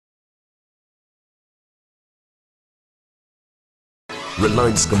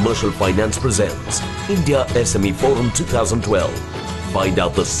Reliance Commercial Finance presents India SME Forum 2012. Find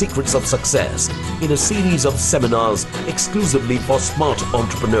out the secrets of success in a series of seminars exclusively for smart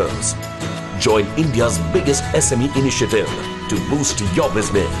entrepreneurs. Join India's biggest SME initiative to boost your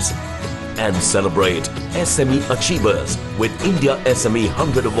business and celebrate SME achievers with India SME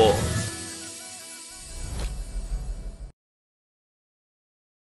 100 Award.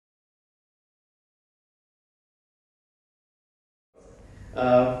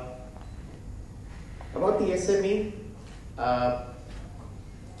 About the SME,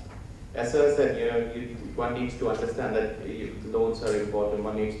 as I said, one needs to understand that loans are important.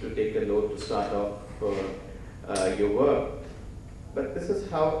 One needs to take a loan to start off your work. But this is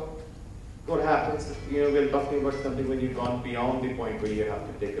what happens. We're talking about something when you've gone beyond the point where you have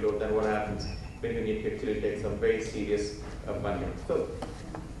to take a loan. Then what happens when you need to actually take some very serious funding? So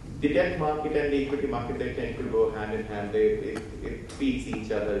the debt market and the equity market, they tend to go hand in hand. It feeds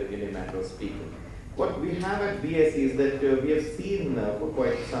each other in a matter of speaking. What we have at BSE is that we have seen for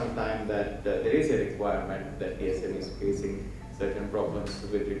quite some time that there is a requirement that the SME is facing certain problems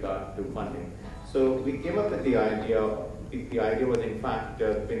with regard to funding. So we came up with the idea. The idea was in fact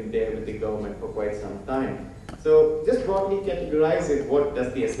been there with the government for quite some time. So just broadly categorize it. What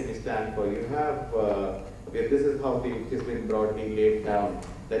does the SME stand for? You have this is how it has been broadly laid down.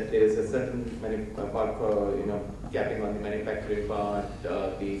 That there is a certain part for capping on the manufacturing part,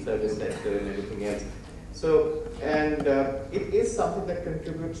 the service sector, and everything else. So it is something that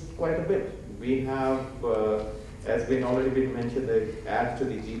contributes quite a bit. We have, as been already been mentioned, that adds to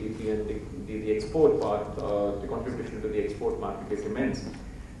the GDP and the export part. The contribution to the export market is immense.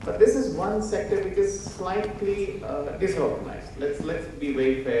 But this is one sector which is slightly disorganized. Let's be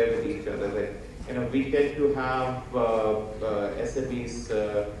very fair with each other. That, we tend to have SMEs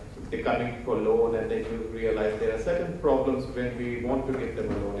they coming for loan, and then you realize there are certain problems when we want to give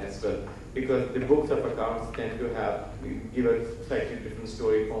them a loan as well, because the books of accounts tend to give a slightly different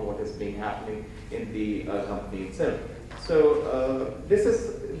story from what has been happening in the company itself. So this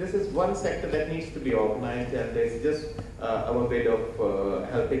is one sector that needs to be organized, and there's just our way of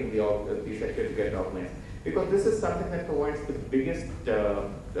helping the sector to get organized. Because this is something that provides the biggest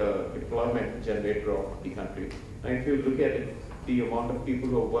employment generator of the country. And if you look at it, the amount of people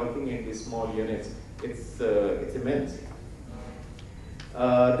who are working in these small units, it's immense.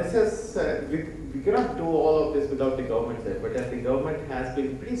 We cannot do all of this without the government's effort, and the government has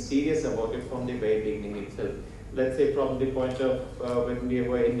been pretty serious about it from the very beginning itself. Let's say from the point of when we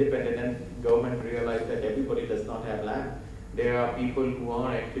were independent and government realized that everybody does not have land. There are people who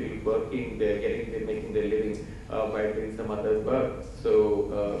are actually working, they're making their living by doing some other work.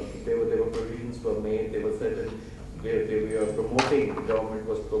 So there were provisions were made, there were certain, they were promoting, the government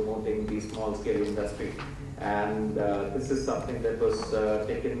was promoting the small scale industry. And this is something that was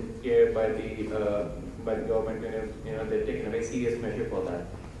taken care by the government, they've taken a very serious measure for that.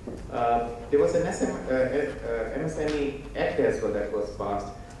 There was an MSME Act as well that was passed,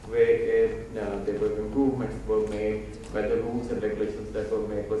 where there were improvements were made, where the rules and regulations that were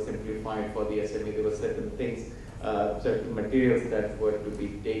made were simplified for the SME. There were certain things, certain materials that were to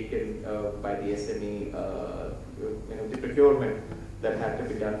be taken by the SME, the procurement that had to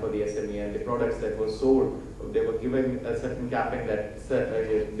be done for the SME, and the products that were sold, they were given a certain capping that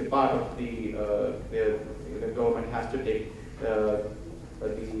the part of the government has to take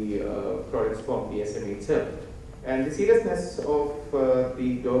the products from the SME itself. And the seriousness of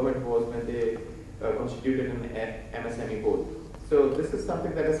the government was when they constituted an MSME board. So this is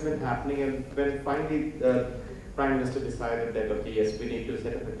something that has been happening, and when finally the Prime Minister decided that, okay, yes, we need to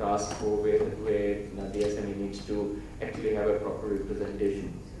set up a task force where the SME needs to actually have a proper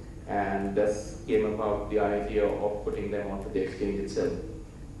representation. And thus came about the idea of putting them onto the exchange itself.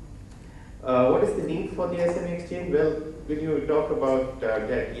 What is the need for the SME exchange? Well, when you talk about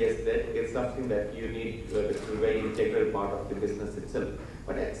debt, yes, debt is something that you need, it's a very integral part of the business itself.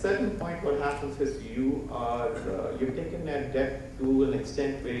 But at a certain point, what happens is you've taken that debt to an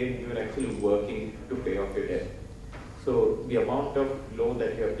extent where you're actually working to pay off your debt. So the amount of loan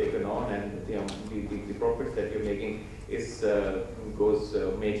that you have taken on and the profits that you're making goes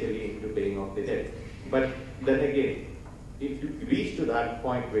majorly into paying off the debt. But then again, if you reach to that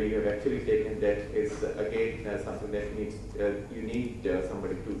point where you have actually taken debt, is again something that you need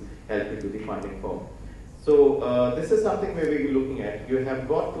somebody to help you do the funding for. So this is something where we're looking at. You have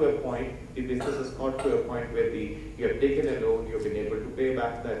got to a point, the business has got to a point where you have taken a loan, you've been able to pay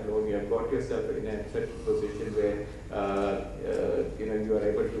back that loan, you have got yourself in a certain position where you are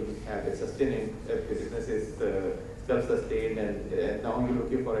able to have a sustaining, the business is self-sustained, and now you're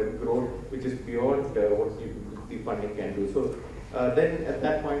looking for a growth which is beyond what the funding can do. So then at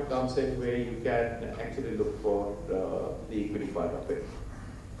that point comes in where you can actually look for the equity part of it.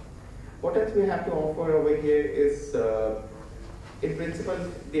 What else we have to offer over here is, in principle,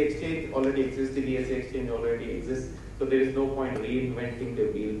 the exchange already exists, the BSE exchange already exists, so there is no point reinventing the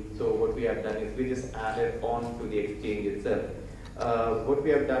wheel. So what we have done is we just added on to the exchange itself. What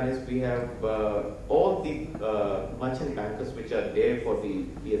we have done is we have all the merchant bankers which are there for the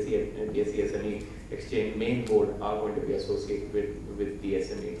BSE-SME exchange main board are going to be associated with the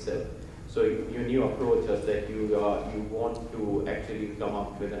SME itself. So your new approach is that you want to actually come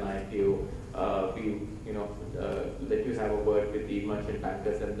up with an IPO, let you have a word with the merchant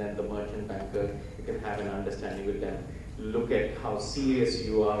bankers, and then the merchant banker, you can have an understanding with them. Look at how serious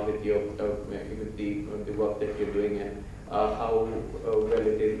you are with your with the work that you're doing, and how well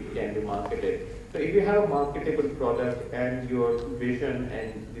it can be marketed. So if you have a marketable product and your vision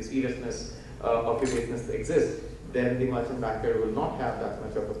and the seriousness of your business exists, then the merchant banker will not have that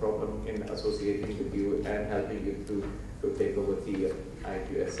much of a problem in associating with you and helping you to take over the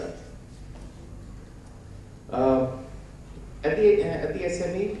IPO as such. At the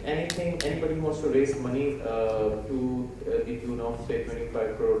SME, anybody who wants to raise money to the tune of say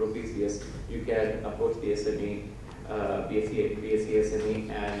 25 crore rupees, yes, you can approach the SME, BSE-SME,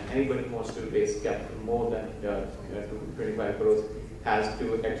 and anybody who wants to raise capital more than 25 crores has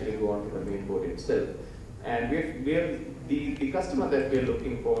to actually go on to the main board itself. And the customer that we are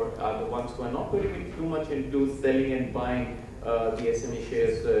looking for are the ones who are not going to be too much into selling and buying the SME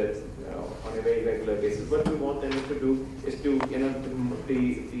shares on a very regular basis. What we want them to do is to,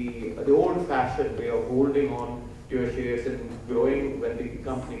 the old-fashioned way of holding on to your shares and growing when the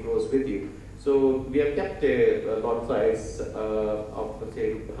company grows with you. So we have kept a lot size of, let's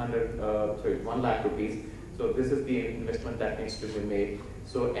say, 1 lakh rupees. So this is the investment that needs to be made.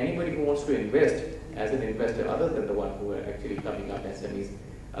 So anybody who wants to invest as an investor, other than the one who are actually coming up SMEs,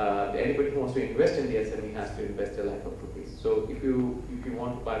 anybody who wants to invest in the SME has to invest 1 lakh rupees. So if you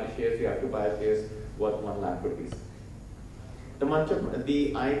want to buy the shares, you have to buy shares worth 1 lakh rupees. The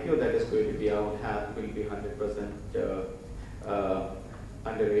IPO that is going to be out will be 100%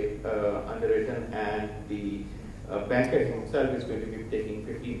 underwritten, and the banker himself is going to be taking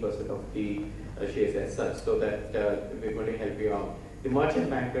 15% of the shares as such, so that we're going to help you out. The merchant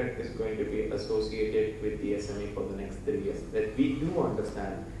banker is going to be associated with the SME for the next 3 years. That we do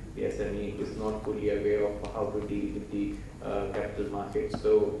understand the SME is not fully aware of how to deal with the capital markets.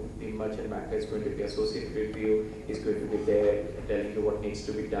 So the merchant banker is going to be associated with you. He's going to be there telling you what needs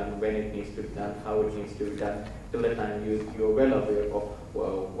to be done, when it needs to be done, how it needs to be done, till the time you're well aware of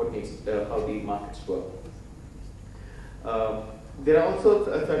how the markets work. There are also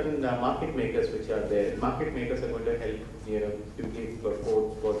certain market makers which are there. Market makers are going to help to give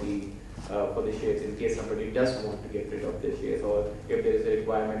quotes for the shares in case somebody does want to get rid of their shares, or if there is a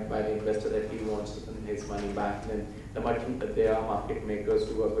requirement by the investor that he wants his money back, then there are market makers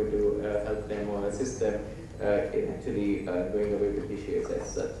who are going to help them or assist them in actually going away with the shares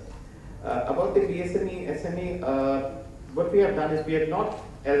as such. About the BSE-SME, what we have done is we have not,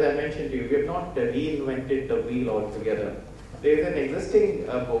 as I mentioned to you, we have not reinvented the wheel altogether. There is an existing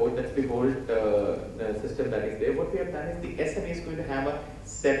board, that's the board system that is there. What we have done is the SME is going to have a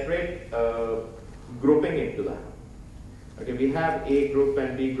separate grouping into that. Okay, we have A group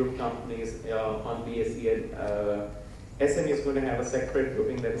and B group companies on BSE, and SME is going to have a separate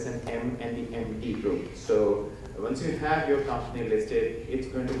grouping, that is an M and the MT group. So once you have your company listed, it's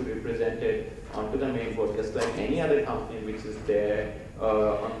going to be represented onto the main board just like any other company which is there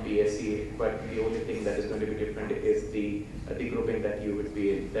on BSE, but the only thing that is going to be different is the grouping that you would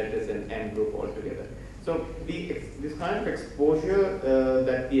be in. That is an M group altogether. So this kind of exposure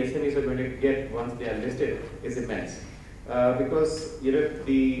that the SMEs are going to get once they are listed is immense. Because you're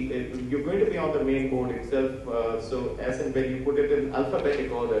going to be on the main board itself, so as and when you put it in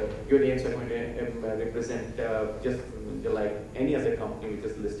alphabetic order, your names are going to represent just like any other company which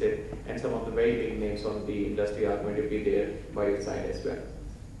is listed, and some of the very big names on the industry are going to be there by your side as well.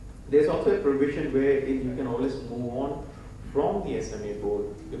 There's also a provision where you can always move on from the SME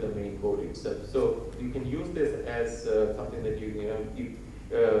board to the main board itself. So you can use this as something that you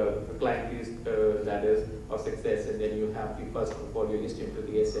climb these ladders of success, and then you have the first portfolio list into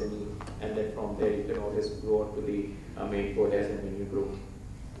the SME, and then from there you can always go on to the main board as and when you grow.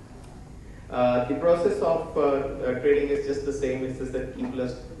 The process of trading is just the same. It's just that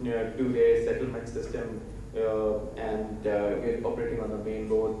T+2 day settlement system, and we're operating on the main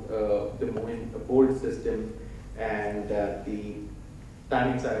board, the board system, and the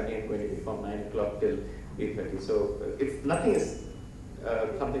timings are again going to be from 9 o'clock till 8:30. So nothing is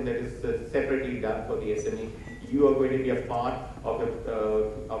something that is separately done for the SME. you are going to be a part of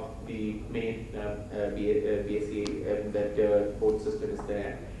the main BSE, that board system is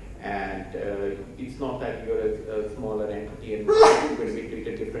there. And it's not that you're a smaller entity and you're going to be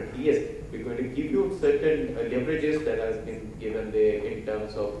treated differently. Yes, we're going to give you certain leverages that has been given there in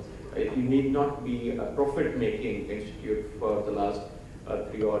terms of you need not be a profit-making institute for the last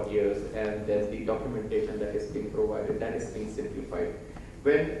 3 odd years, and then the documentation that is being provided, that is being simplified.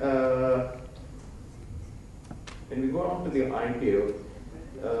 When we go on to the IPO,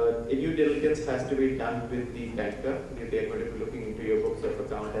 due diligence has to be done with the banker. They are going to be looking into your books of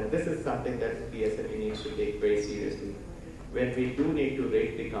account, and this is something that the SME needs to take very seriously. When we do need to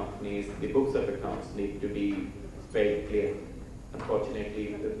rate the companies, the books of accounts need to be very clear.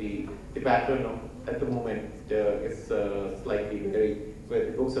 Unfortunately, the pattern at the moment is slightly varied, where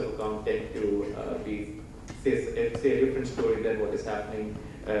the books of account tend to say a different story than what is happening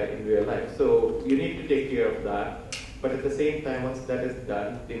in real life. So you need to take care of that. But at the same time, once that is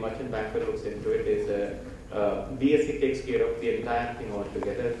done, the merchant banker looks into it. BSE takes care of the entire thing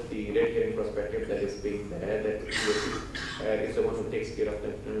altogether. The red herring perspective that is being there, that BSE is the one who takes care of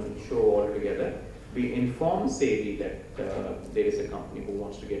the show altogether. We inform SEBI that there is a company who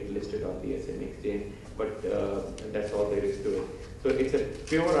wants to get listed on the SME exchange, but that's all there is to it. So it's a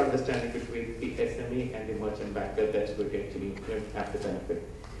pure understanding between the SME and the merchant banker that's going to actually have the benefit.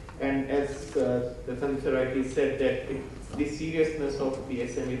 And as the Sanjay rightly said, that the seriousness of the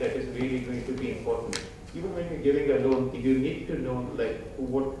SME that is really going to be important. Even when you're giving a loan, you need to know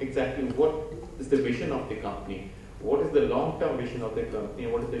what is the vision of the company. What is the long-term vision of the company?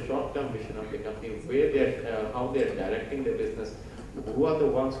 What is the short-term vision of the company? Where they're, how they're directing their business? Who are the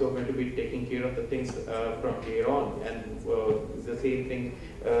ones who are going to be taking care of the things from here on? And the same thing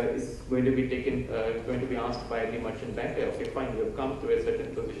is going to be going to be asked by the merchant banker. Okay, fine, you've come to a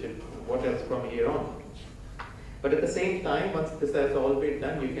certain position. What else from here on? But at the same time, once this has all been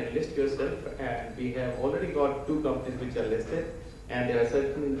done, you can list yourself. And we have already got 2 companies which are listed, and there are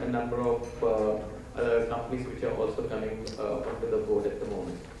certain number of other companies which are also coming onto the board at the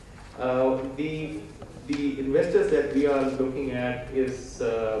moment. The investors that we are looking at is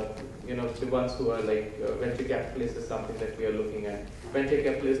the ones who are like venture capitalists is something that we are looking at. Venture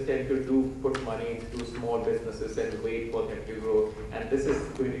capitalists tend to put money into small businesses and wait for them to grow, and this is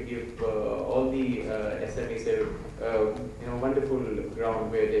going to give all the SMEs a wonderful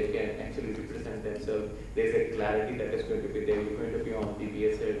ground where they can actually represent themselves. There's a clarity that is going to be there. You're going to be on the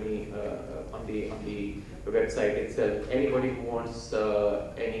BSE on the website itself. Anybody who wants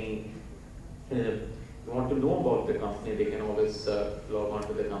want to know about the company, they can always log on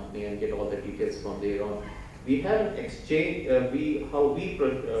to the company and get all the details from there on. We have an exchange, how we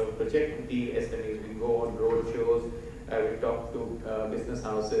project the SMEs. We go on road shows, we talk to business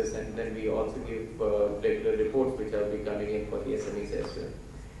houses, and then we also give regular reports which are be coming in for the SMEs as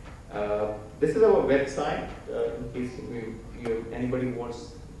well. This is our website, in case anybody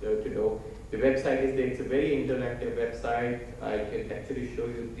wants to know. The website is there. It's a very interactive website. I can actually show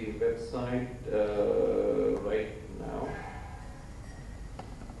you the website right now.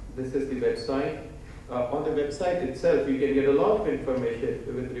 This is the website. On the website itself, you can get a lot of information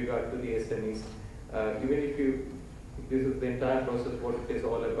with regard to the SMEs. Even if this is the entire process, what it is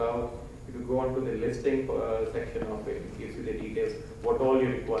all about. If you go on to the listing section of it, it gives you the details, what all you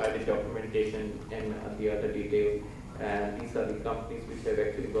require, the documentation, and the other details. And these are the companies which have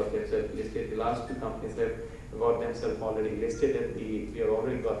actually got themselves listed. The last 2 companies have got themselves already listed, and we have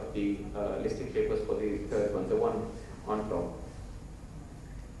already got the listing papers for the 3rd one, the one on top.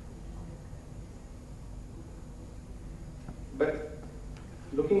 But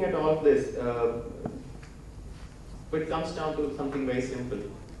looking at all this, it comes down to something very simple.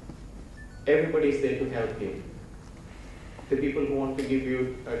 Everybody is there to help you. The people who want to give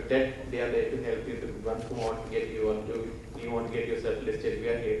you a debt, they are there to help you. The ones who want to get you you want to get yourself listed, we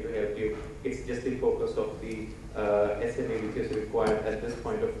are here to help you. It's just the focus of the SME which is required at this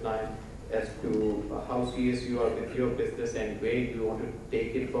point of time as to how serious you are with your business and where you want to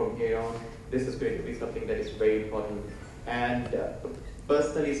take it from here on. This is going to be something that is very important. And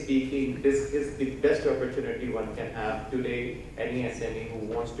personally speaking, this is the best opportunity one can have today. Any SME who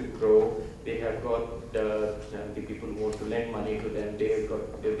wants to grow, they have got the people who want to lend money to them. They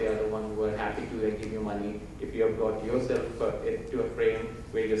are the ones who are happy to give you money. If you have got yourself into a frame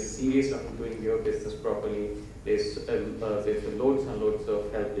where you're serious on doing your business properly, there's loads and loads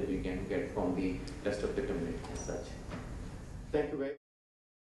of help that you can get from the rest of the community as such. Thank you very much.